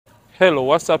Hello,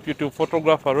 what's up YouTube?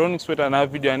 Photographer Ronnie with another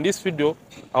video. In this video,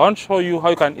 I want to show you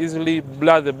how you can easily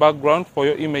blur the background for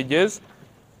your images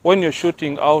when you're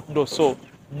shooting outdoors. So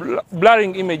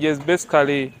blurring images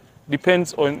basically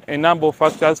depends on a number of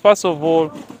factors. First of all,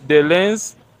 the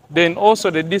lens, then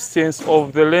also the distance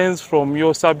of the lens from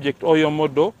your subject or your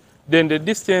model, then the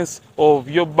distance of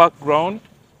your background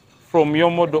from your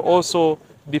model also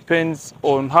depends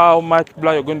on how much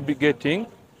blur you're going to be getting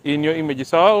in your images.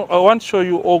 So I want to show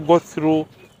you all go through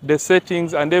the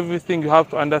settings and everything you have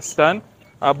to understand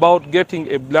about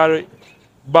getting a blurry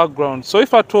background. So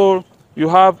if at all you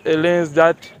have a lens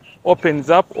that opens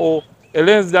up or a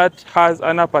lens that has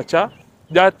an aperture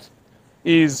that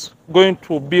is going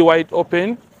to be wide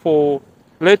open for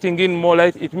letting in more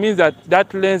light, it means that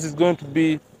that lens is going to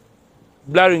be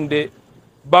blurring the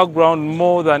background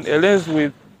more than a lens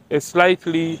with a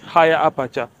slightly higher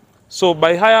aperture. So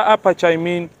by higher aperture, I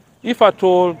mean if at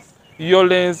all your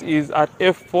lens is at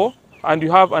f4 and you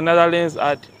have another lens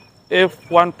at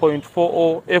f1.4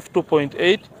 or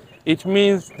f2.8, it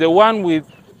means the one with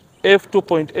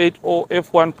f2.8 or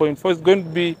f1.4 is going to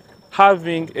be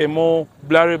having a more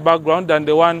blurry background than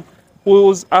the one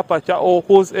whose aperture or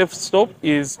whose f-stop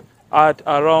is at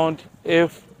around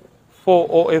f4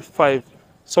 or f5.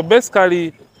 So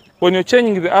basically, when you're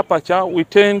changing the aperture, we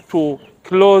tend to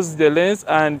close the lens,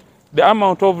 and the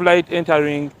amount of light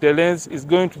entering the lens is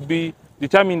going to be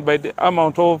determined by the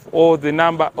amount of or the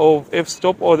number of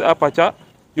f-stop or the aperture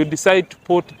you decide to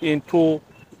put into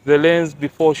the lens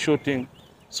before shooting.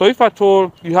 So if at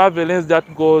all you have a lens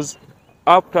that goes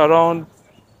up to around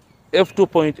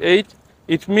f2.8,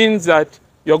 it means that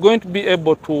you're going to be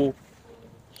able to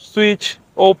switch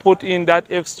or put in that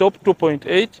f-stop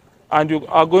 2.8, and you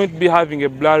are going to be having a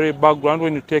blurry background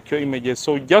when you take your images.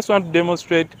 So just want to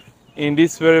demonstrate in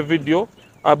this very video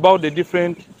about the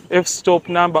different f-stop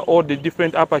number or the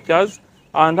different apertures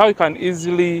and how you can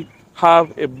easily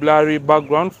have a blurry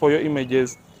background for your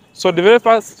images. So the very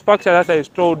first factor that I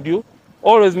told you,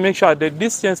 always make sure the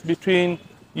distance between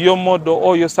your model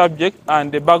or your subject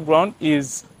and the background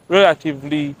is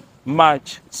relatively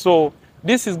much. So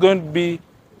this is going to be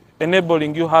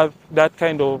enabling you have that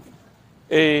kind of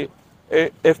a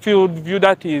field view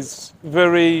that is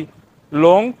very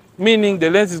long, meaning the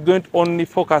lens is going to only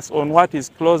focus on what is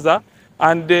closer,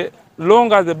 and the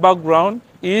longer the background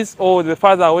is or the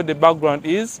farther away the background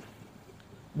is,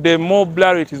 the more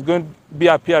blurry it is going to be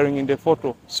appearing in the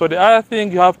photo. So the other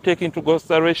thing you have to take into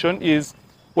consideration is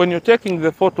when you're taking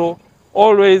the photo,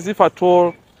 always, if at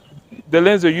all the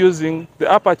lens you're using,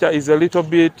 the aperture is a little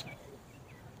bit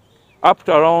up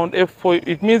to around f4,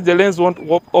 it means the lens won't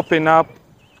open up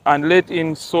and let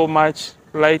in so much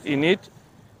light in it.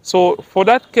 So for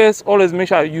that case, always make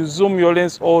sure you zoom your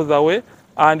lens all the way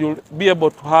and you'll be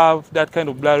able to have that kind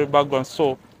of blurry background.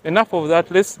 So enough of that,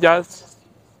 let's just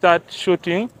start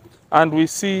shooting and we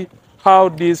see how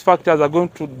these factors are going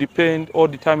to depend or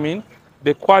determine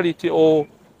the quality of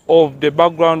the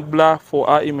background blur for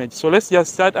our image. So let's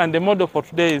just start, and the model for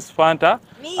today is Fanta.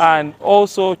 And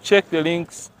also check the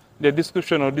links in the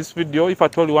description of this video if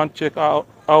at all you want to check out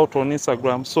on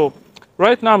Instagram. So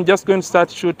right now I'm just going to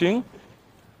start shooting,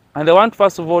 and I want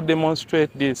first of all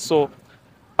demonstrate this. So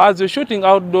as you're shooting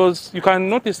outdoors, you can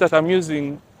notice that I'm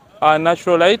using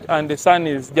natural light and the sun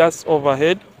is just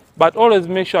overhead, but always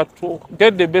make sure to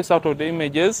get the best out of the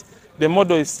images, the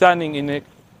model is standing in a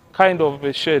kind of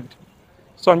a shade.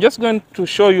 So I'm just going to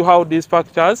show you how these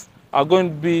factors are going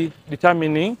to be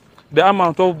determining the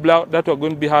amount of blur that we're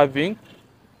going to be having,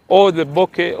 or the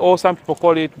bokeh, or some people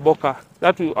call it bokeh,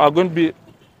 that we are going to be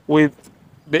with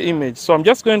the image. So I'm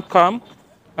just going to come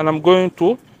and I'm going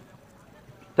to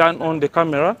turn on the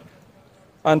camera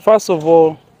and first of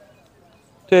all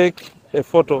take a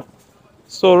photo.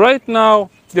 So right now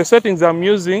the settings I'm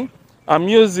using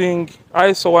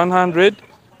ISO 100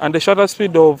 and the shutter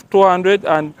speed of 200,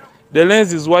 and the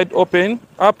lens is wide open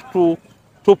up to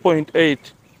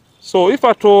 2.8. So if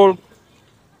at all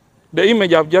the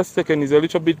image I've just taken is a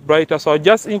little bit brighter, so I'll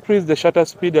just increase the shutter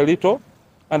speed a little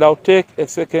and I'll take a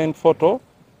second photo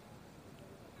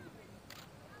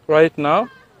right now.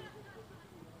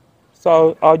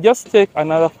 So I'll just take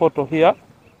another photo here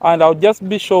and I'll just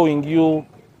be showing you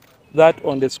that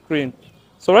on the screen.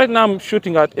 So right now I'm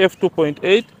shooting at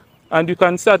f2.8, and you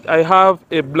can see that I have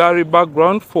a blurry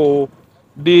background for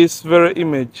this very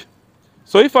image.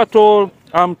 So if at all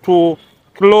I'm to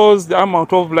close the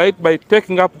amount of light by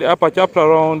taking up the aperture up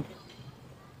around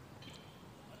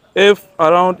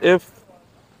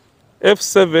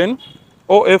f7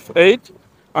 or f8,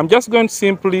 I'm just going to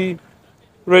simply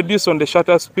reduce on the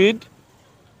shutter speed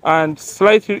and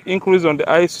slightly increase on the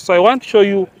ISO. So I want to show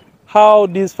you how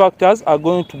these factors are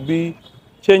going to be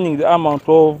changing the amount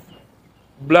of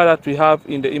blur that we have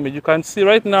in the image. You can see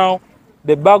right now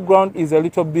the background is a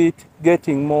little bit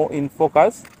getting more in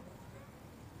focus,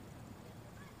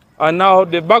 and now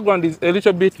the background is a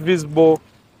little bit visible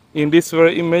in this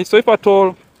very image. So if at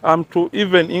all I'm to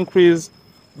even increase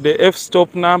the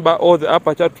f-stop number or the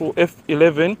aperture to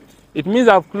f11, it means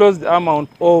I've closed the amount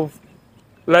of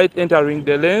light entering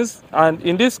the lens. And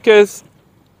in this case,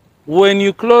 when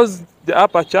you close the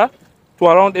aperture to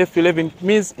around f11, it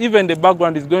means even the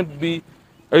background is going to be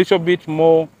a little bit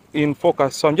more in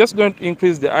focus. So I'm just going to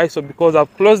increase the ISO because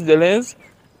I've closed the lens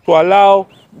to allow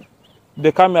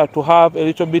the camera to have a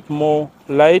little bit more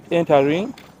light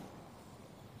entering.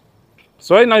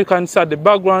 So right now you can see that the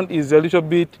background is a little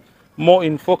bit more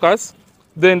in focus.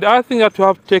 Then the other thing that you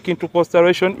have to take into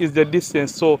consideration is the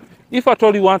distance. So if at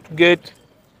all you want to get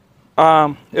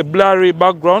a blurry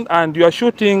background and you are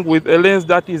shooting with a lens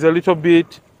that is a little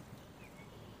bit,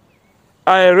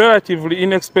 a relatively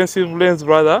inexpensive lens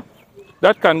rather,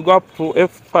 that can go up to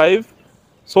f5.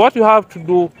 So what you have to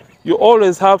do, you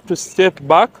always have to step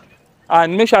back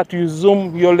and make sure to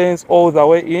zoom your lens all the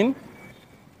way in.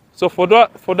 So for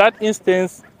that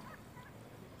instance,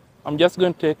 I'm just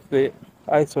going to take the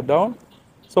ISO down.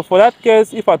 So for that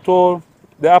case, if at all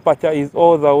the aperture is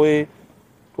all the way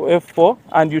to f4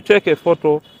 and you take a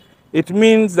photo, it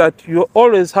means that you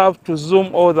always have to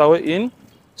zoom all the way in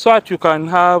so that you can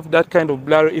have that kind of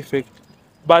blurry effect.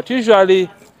 But usually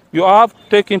you have to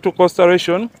take into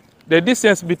consideration the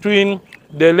distance between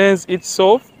the lens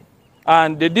itself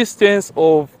and the distance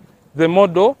of the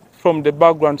model from the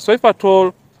background. So if at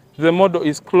all the model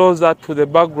is closer to the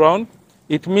background,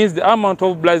 it means the amount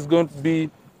of blur is going to be,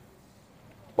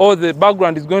 or the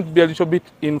background is going to be a little bit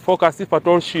in focus if at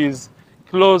all she is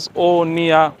close or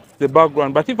near the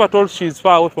background. But if at all she is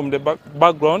far away from the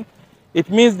background, it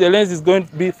means the lens is going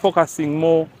to be focusing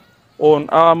more on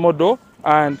our model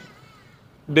and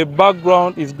the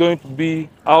background is going to be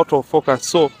out of focus.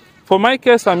 So for my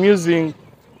case, I'm using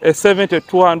a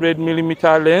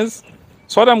 70-200mm lens.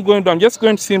 So what I'm going to do, I'm just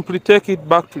going to simply take it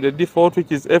back to the default,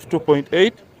 which is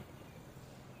f2.8.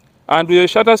 And with a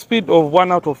shutter speed of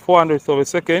 1/400th of a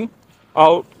second,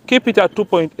 I'll keep it at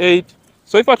 2.8.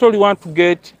 So if at all you want to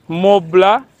get more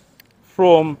blur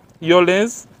from your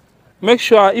lens, make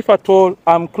sure if at all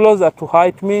I'm closer to her,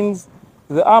 it means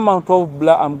the amount of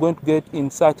blur I'm going to get in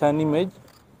such an image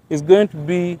is going to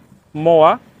be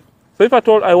more. So if at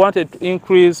all I wanted to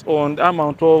increase on the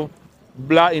amount of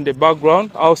blur in the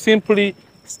background, I'll simply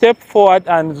step forward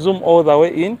and zoom all the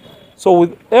way in. So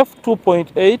with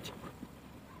f2.8,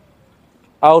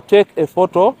 I'll take a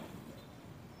photo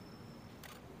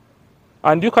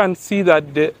and you can see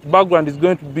that the background is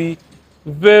going to be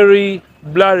very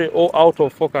blurry or out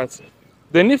of focus.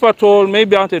 Then if at all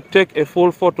maybe I want to take a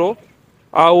full photo,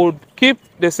 I would keep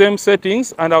the same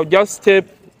settings and I'll just step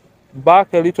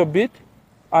back a little bit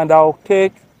and I'll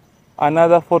take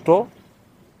another photo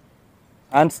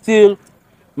and still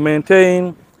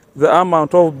maintain the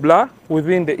amount of blur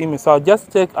within the image. So I'll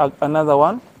just take another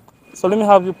one. So let me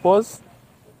have you pause.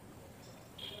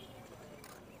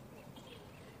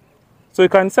 So you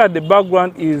can see that the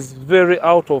background is very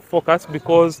out of focus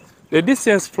because the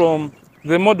distance from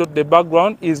the model to the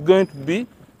background is going to be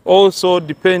also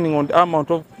depending on the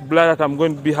amount of blur that I'm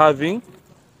going to be having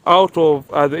out of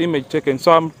the image taken.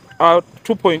 So I'm at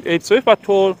 2.8. So if at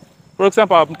all, for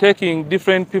example, I'm taking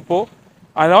different people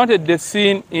and I wanted the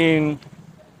scene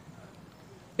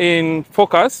in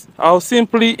focus, I'll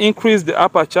simply increase the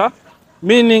aperture,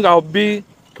 meaning I'll be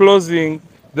closing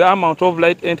the amount of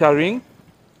light entering.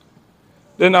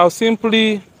 Then I'll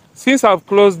simply, since I've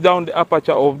closed down the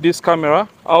aperture of this camera,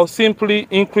 I'll simply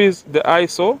increase the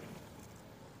ISO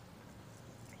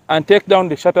and take down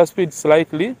the shutter speed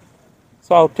slightly.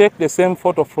 So I'll take the same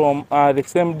photo from the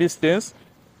same distance.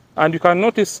 And you can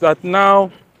notice that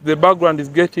now the background is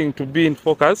getting to be in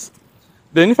focus.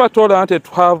 Then if I told I wanted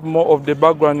to have more of the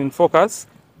background in focus,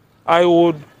 I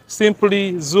would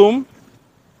simply zoom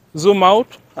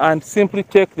out and simply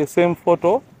take the same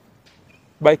photo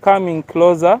by coming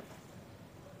closer.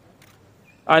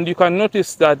 And you can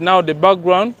notice that now the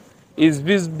background is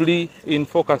visibly in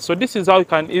focus. So this is how you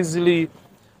can easily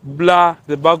blur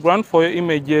the background for your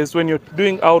images when you're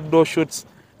doing outdoor shoots.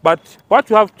 But what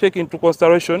you have to take into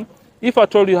consideration, if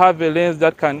at all you have a lens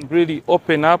that can really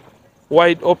open up,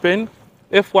 wide open,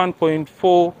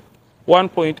 f1.4,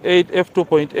 1.8,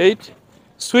 f2.8,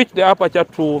 switch the aperture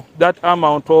to that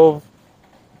amount of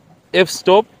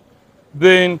f-stop,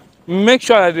 then make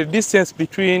sure that the distance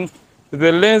between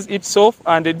the lens itself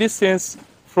and the distance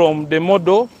from the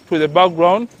model to the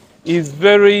background is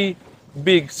very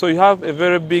big. So you have a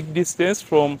very big distance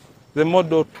from the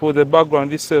model to the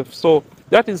background itself. So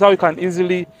that is how you can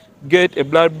easily get a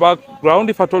blurred background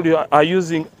if at all you are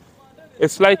using a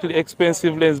slightly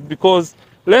expensive lens, because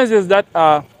lenses that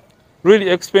are really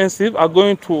expensive are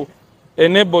going to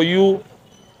enable you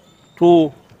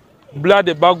to blur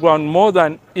the background more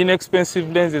than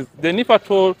inexpensive lenses. Then if at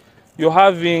all you're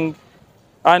having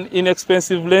an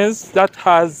inexpensive lens that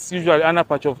has usually an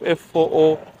aperture of f4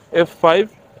 or f5,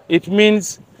 it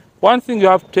means one thing you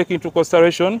have to take into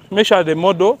consideration, make sure the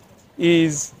model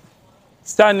is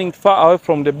standing far away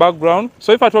from the background.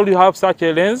 So if at all you have such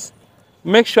a lens,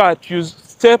 make sure that you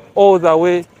step all the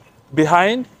way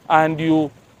behind and you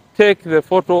take the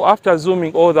photo after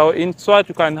zooming all the way in, so that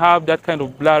you can have that kind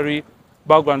of blurry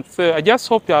background. So I just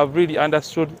hope you have really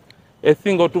understood a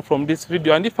thing or two from this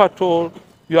video, and if at all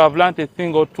you have learned a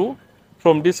thing or two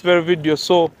from this very video.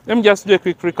 So let me just do a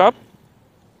quick recap.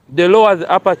 The lower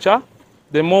the aperture,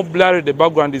 the more blurry the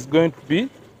background is going to be.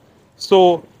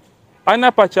 So an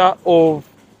aperture of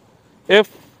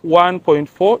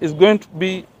f1.4 is going to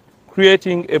be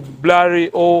creating a blurry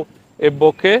or a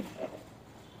bokeh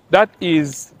that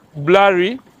is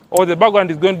blurry, or the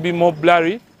background is going to be more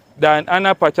blurry than an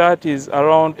aperture that is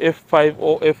around f5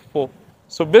 or f4.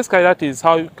 So basically that is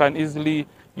how you can easily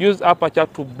use aperture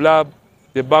to blur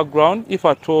the background if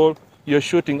at all you're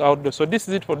shooting outdoors. So this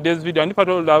is it for today's video, and if at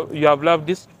all you have loved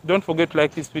this, don't forget to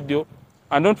like this video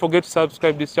and don't forget to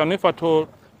subscribe this channel. If at all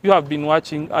you have been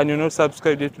watching and you're not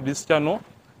subscribed yet to this channel,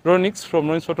 Ronix from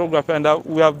Ronix Photography, and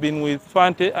we have been with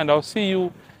Fante, and I'll see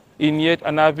you in yet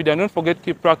another video. And don't forget to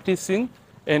keep practicing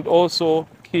and also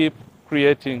keep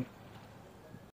creating.